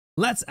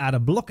Let's add a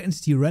block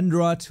entity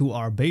renderer to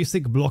our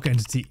basic block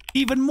entity.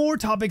 Even more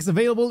topics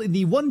available in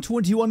the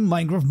 121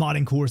 Minecraft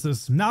modding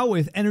courses, now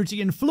with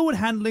energy and fluid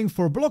handling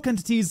for block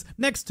entities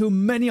next to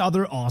many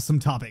other awesome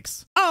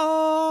topics.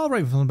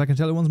 Alright, welcome back and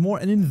tell you once more,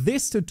 and in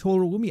this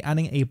tutorial we'll be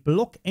adding a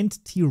block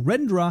entity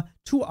renderer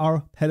to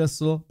our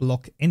pedestal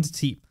block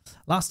entity.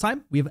 Last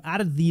time we have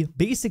added the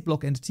basic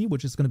block entity,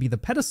 which is going to be the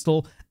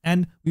pedestal,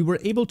 and we were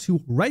able to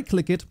right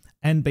click it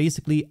and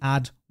basically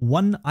add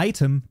one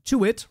item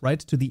to it, right,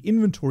 to the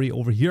inventory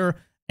over here,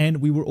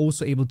 and we were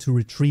also able to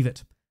retrieve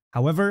it.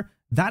 However,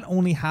 that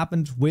only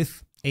happened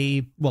with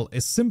a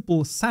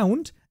simple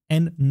sound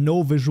and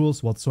no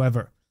visuals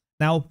whatsoever.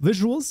 Now,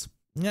 visuals,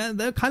 yeah,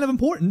 they're kind of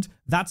important.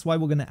 That's why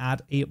we're going to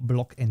add a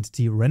block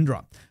entity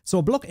renderer. So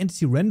a block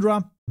entity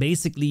renderer,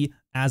 basically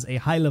as a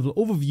high level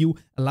overview,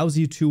 allows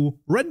you to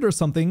render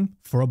something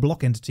for a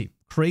block entity.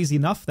 Crazy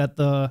enough that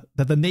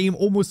the name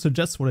almost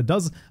suggests what it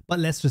does, but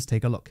let's just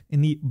take a look.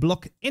 In the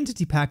block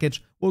entity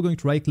package, we're going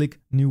to right click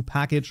new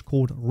package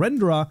called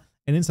renderer,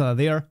 and inside of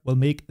there, we'll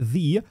make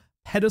the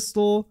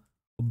pedestal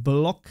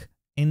block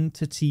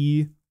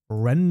entity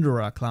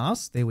renderer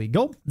class. There we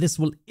go. This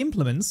will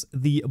implement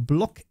the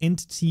block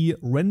entity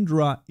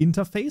renderer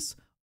interface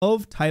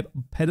of type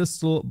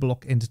pedestal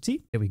block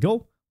entity. There we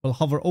go. We'll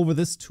hover over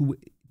this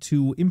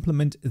to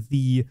implement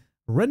the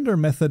render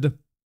method,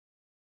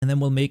 and then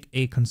we'll make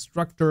a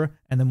constructor,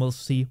 and then we'll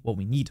see what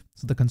we need.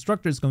 So the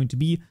constructor is going to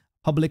be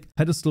public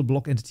pedestal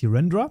block entity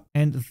renderer,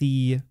 and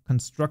the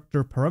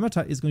constructor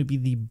parameter is going to be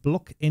the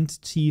block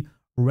entity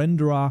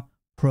renderer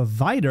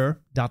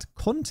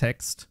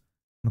provider.context.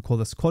 I'm going to call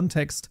this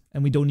context,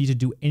 and we don't need to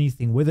do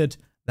anything with it.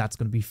 That's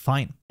going to be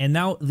fine. And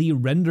now the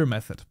render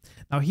method.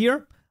 Now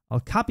here, I'll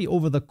copy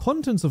over the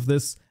contents of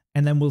this,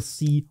 and then we'll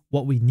see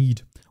what we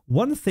need.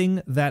 One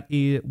thing that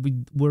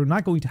we're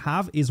not going to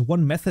have is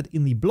one method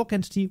in the block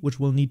entity, which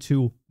we'll need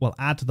to,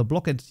 add to the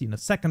block entity in a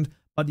second,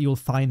 but you'll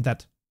find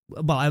that,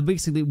 I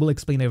basically will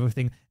explain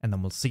everything and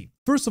then we'll see.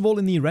 First of all,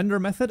 in the render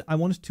method, I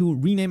wanted to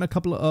rename a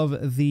couple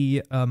of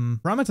the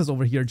parameters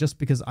over here just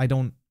because I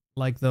don't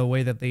like the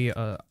way that they,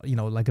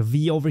 like a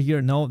V over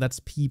here. No, that's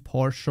P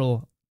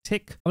partial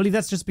tick. I believe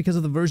that's just because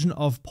of the version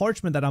of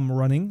Parchment that I'm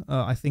running.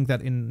 I think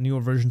that in newer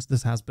versions,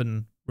 this has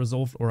been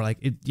resolved, or like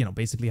it,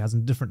 basically has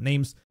different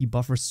names. P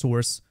buffer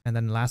source. And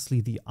then lastly,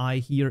 the I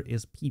here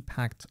is P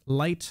packed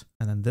light.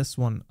 And then this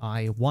one,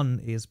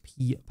 I1 is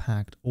P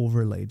packed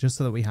overlay, just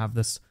so that we have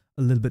this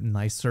a little bit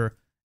nicer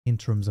in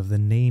terms of the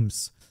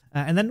names.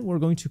 And then we're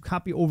going to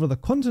copy over the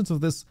contents of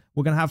this.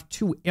 We're going to have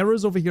two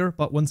errors over here,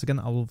 but once again,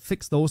 I will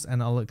fix those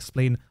and I'll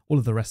explain all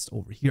of the rest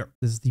over here.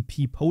 This is the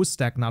P post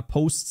stack, not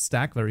post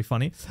stack. Very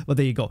funny, but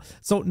there you go.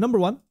 So number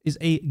one is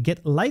a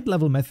get light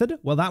level method.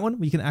 Well, that one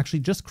we can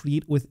actually just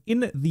create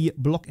within the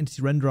block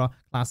entity renderer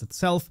class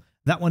itself.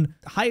 That one,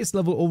 highest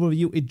level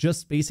overview, it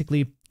just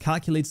basically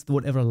calculates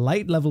whatever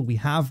light level we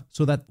have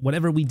so that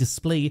whatever we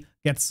display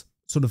gets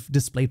sort of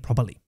displayed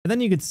properly. And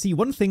then you can see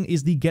one thing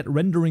is the get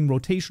rendering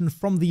rotation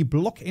from the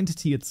block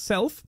entity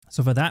itself.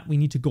 So for that, we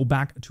need to go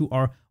back to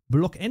our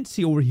block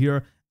entity over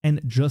here and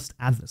just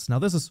add this. Now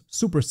this is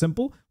super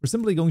simple. We're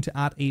simply going to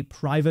add a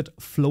private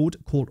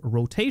float called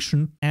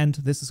rotation, and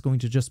this is going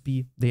to just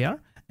be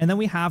there. And then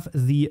we have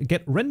the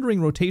get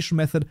rendering rotation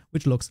method,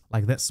 which looks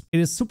like this. It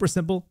is super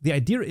simple. The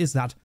idea is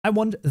that I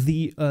want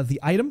the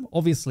item,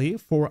 obviously,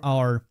 for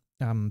our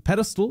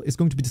pedestal is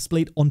going to be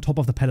displayed on top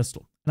of the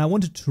pedestal. And I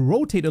want it to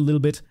rotate a little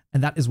bit,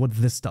 and that is what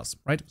this does,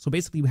 right? So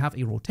basically we have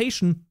a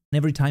rotation, and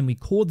every time we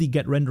call the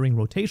get rendering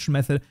rotation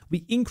method,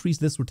 we increase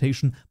this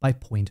rotation by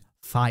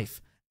 0.5.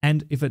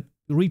 And if it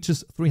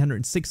reaches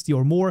 360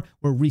 or more,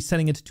 we're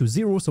resetting it to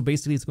 0. So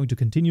basically it's going to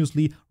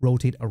continuously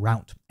rotate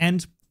around.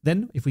 And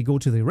then if we go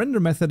to the render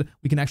method,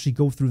 we can actually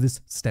go through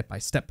this step by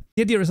step.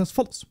 The idea is as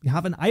follows. We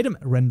have an item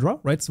renderer,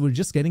 right? So we're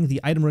just getting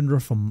the item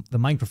renderer from the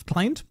Minecraft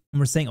client.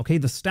 And we're saying, okay,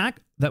 the stack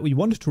that we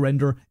want to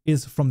render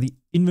is from the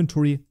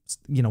inventory,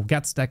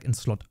 get stack in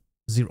slot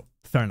 0.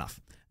 Fair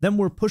enough. Then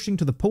we're pushing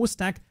to the post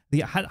stack.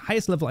 The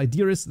highest level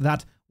idea is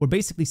that we're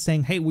basically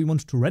saying, hey, we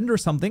want to render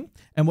something,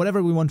 and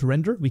whatever we want to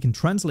render, we can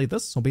translate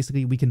this. So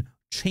basically we can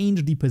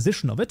change the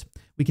position of it.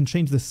 We can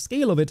change the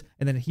scale of it.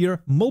 And then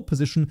here, mode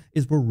position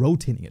is we're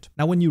rotating it.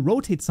 Now, when you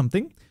rotate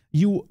something,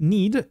 you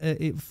need,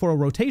 for a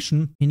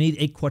rotation, you need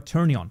a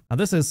quaternion. Now,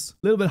 this is a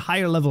little bit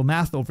higher level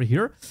math over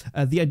here.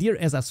 The idea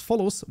is as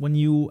follows. When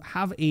you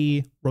have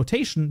a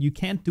rotation, you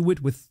can't do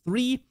it with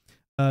 3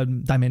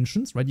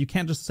 dimensions, right? You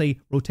can't just say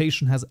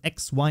rotation has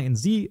X, Y, and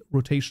Z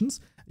rotations.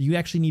 You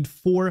actually need a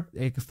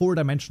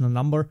 4-dimensional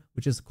number,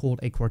 which is called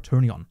a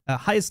quaternion.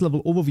 Highest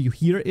level overview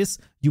here is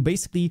you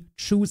basically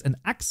choose an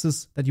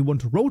axis that you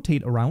want to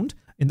rotate around.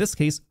 In this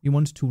case, you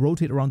want to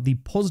rotate around the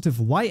positive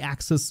Y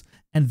axis,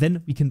 and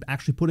then we can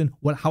actually put in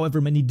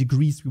however many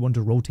degrees we want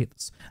to rotate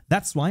this.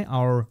 That's why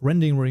our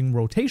rendering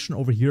rotation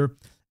over here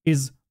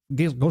is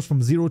goes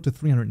from 0 to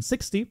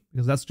 360,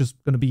 because that's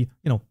just going to be,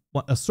 you know,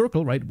 a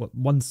circle, right?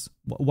 One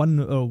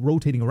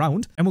rotating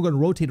around, and we're going to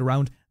rotate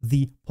around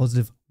the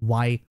positive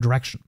Y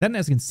direction. Then,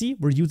 as you can see,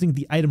 we're using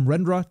the item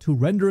renderer to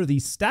render the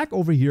stack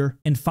over here.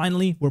 And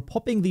finally, we're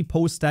popping the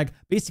post stack,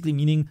 basically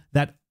meaning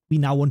that we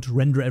now want to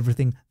render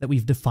everything that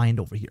we've defined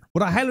over here.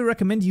 What I highly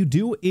recommend you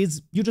do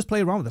is you just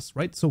play around with this,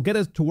 right? So get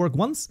it to work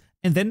once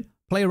and then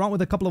play around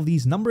with a couple of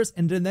these numbers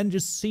and then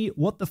just see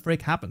what the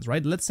frick happens,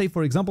 right? Let's say,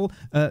 for example,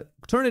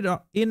 turn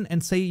it in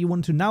and say you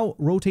want to now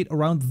rotate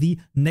around the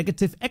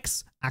negative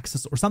X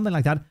axis or something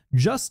like that.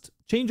 Just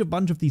change a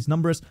bunch of these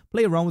numbers,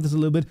 play around with this a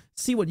little bit,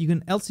 see what you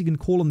can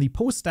call on the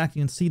post stack.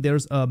 You can see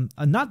there's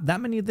not that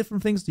many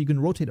different things you can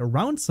rotate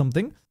around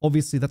something.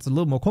 Obviously, that's a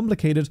little more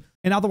complicated.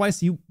 And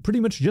otherwise, you pretty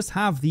much just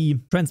have the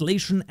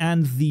translation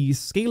and the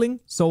scaling.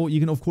 So you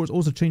can, of course,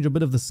 also change a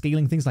bit of the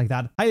scaling, things like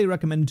that. Highly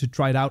recommend to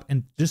try it out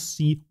and just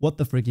see what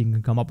the frick you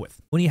can come up with.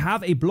 When you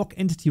have a block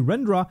entity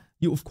renderer,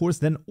 you, of course,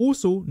 then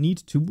also need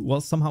to,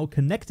 well, somehow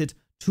connect it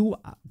to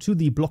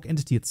the block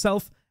entity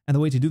itself. And the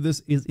way to do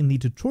this is in the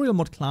tutorial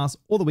mod class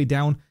all the way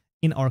down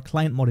in our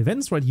client mod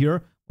events right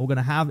here. What we're going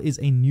to have is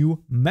a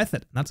new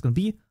method. And that's going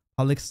to be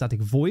public static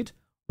void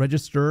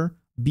register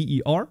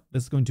BER.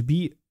 This is going to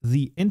be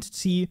the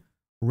entity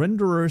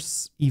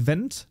renderers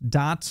event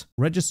dot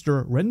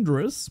register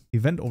renderers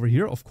event over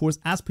here. Of course,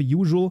 as per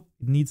usual,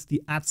 it needs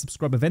the add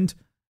subscribe event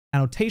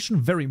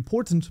annotation, very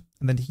important.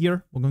 And then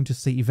here we're going to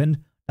say event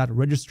dot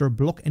register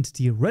block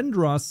entity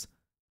renderers,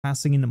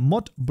 passing in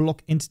mod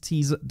block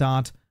entities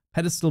dot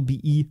pedestal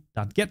be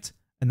dot get,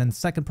 and then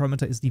second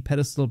parameter is the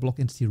pedestal block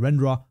entity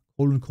renderer :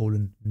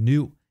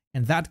 new,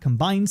 and that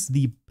combines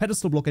the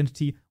pedestal block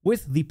entity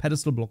with the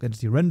pedestal block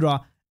entity renderer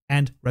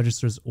and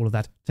registers all of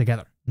that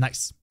together.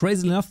 Nice.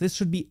 Crazily enough, this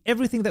should be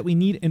everything that we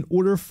need in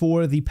order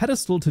for the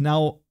pedestal to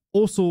now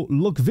also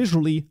look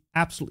visually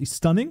absolutely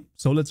stunning.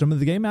 So let's run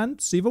the game and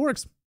see if it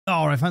works.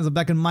 All right, fans, I'm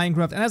back in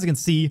Minecraft, and as you can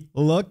see,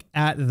 look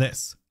at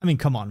this. I mean,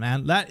 come on,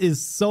 man. That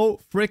is so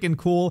freaking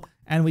cool.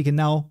 And we can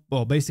now,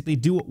 well, basically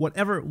do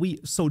whatever we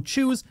so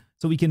choose.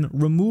 So we can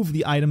remove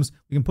the items,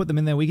 we can put them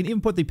in there. We can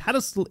even put the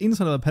pedestal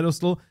inside of the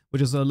pedestal,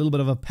 which is a little bit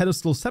of a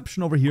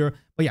pedestalception over here.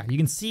 But yeah, you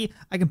can see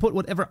I can put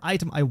whatever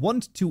item I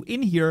want to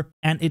in here,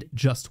 and it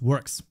just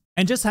works.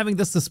 And just having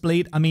this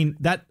displayed, I mean,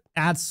 that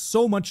adds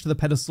so much to the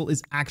pedestal,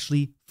 is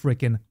actually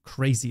freaking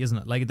crazy, isn't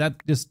it? Like,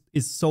 that just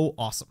is so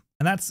awesome.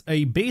 And that's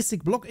a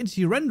basic block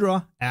entity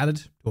renderer added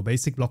to a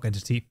basic block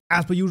entity.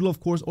 As per usual, of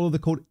course, all of the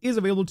code is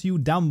available to you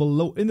down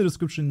below in the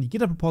description, the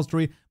GitHub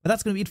repository. But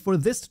that's going to be it for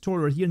this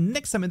tutorial right here.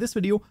 Next time in this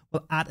video,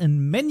 we'll add a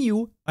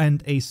menu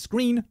and a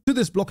screen to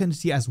this block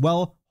entity as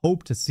well.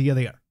 Hope to see you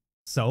there.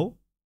 So,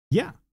 yeah.